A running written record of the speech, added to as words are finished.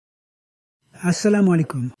Assalamu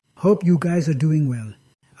alaikum. Hope you guys are doing well.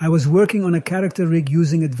 I was working on a character rig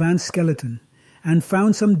using advanced skeleton and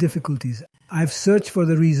found some difficulties. I've searched for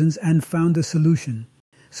the reasons and found a solution.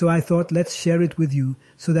 So I thought let's share it with you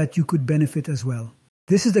so that you could benefit as well.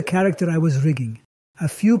 This is the character I was rigging. A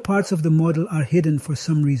few parts of the model are hidden for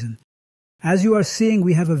some reason. As you are seeing,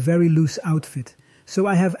 we have a very loose outfit, so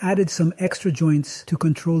I have added some extra joints to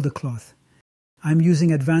control the cloth. I'm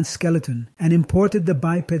using advanced skeleton and imported the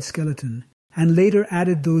biped skeleton and later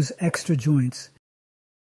added those extra joints.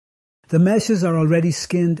 The meshes are already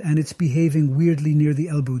skinned and it's behaving weirdly near the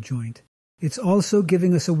elbow joint. It's also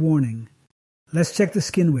giving us a warning. Let's check the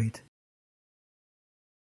skin weight.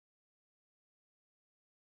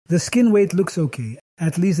 The skin weight looks okay.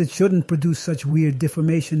 At least it shouldn't produce such weird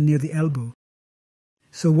deformation near the elbow.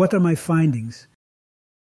 So what are my findings?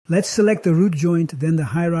 Let's select the root joint, then the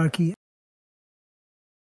hierarchy,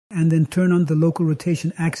 and then turn on the local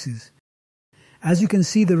rotation axis. As you can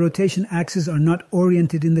see, the rotation axes are not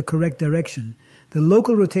oriented in the correct direction. The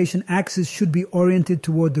local rotation axis should be oriented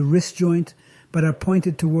toward the wrist joint, but are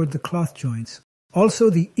pointed toward the cloth joints. Also,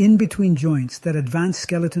 the in-between joints that Advanced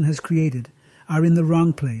Skeleton has created are in the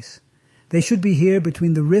wrong place. They should be here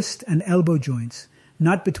between the wrist and elbow joints,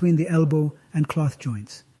 not between the elbow and cloth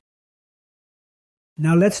joints.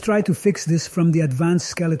 Now let's try to fix this from the Advanced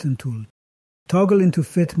Skeleton tool. Toggle into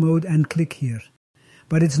fit mode and click here.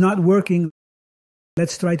 But it's not working.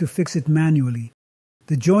 Let's try to fix it manually.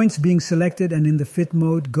 The joints being selected and in the fit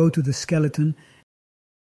mode, go to the skeleton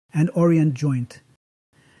and orient joint.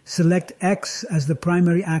 Select X as the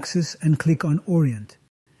primary axis and click on orient.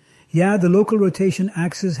 Yeah, the local rotation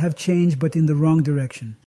axes have changed but in the wrong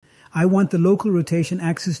direction. I want the local rotation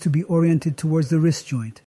axis to be oriented towards the wrist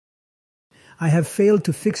joint. I have failed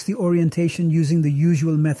to fix the orientation using the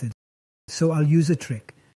usual method, so I'll use a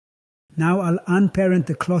trick. Now I'll unparent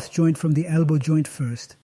the cloth joint from the elbow joint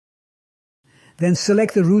first. Then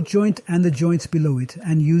select the root joint and the joints below it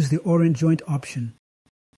and use the orient joint option.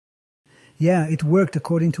 Yeah, it worked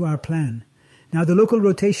according to our plan. Now the local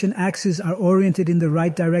rotation axes are oriented in the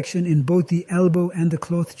right direction in both the elbow and the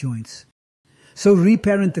cloth joints. So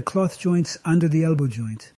reparent the cloth joints under the elbow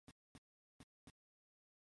joint.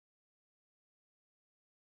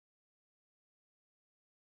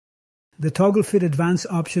 The toggle fit advanced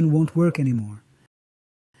option won't work anymore.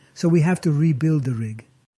 So we have to rebuild the rig.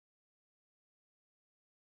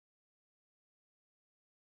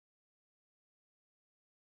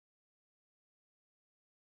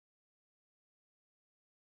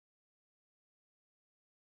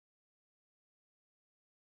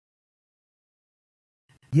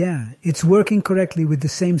 Yeah, it's working correctly with the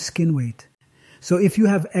same skin weight. So if you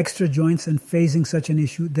have extra joints and facing such an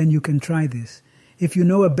issue, then you can try this. If you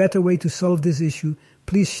know a better way to solve this issue,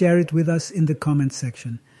 please share it with us in the comment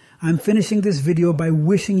section. I'm finishing this video by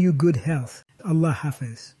wishing you good health. Allah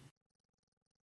Hafiz.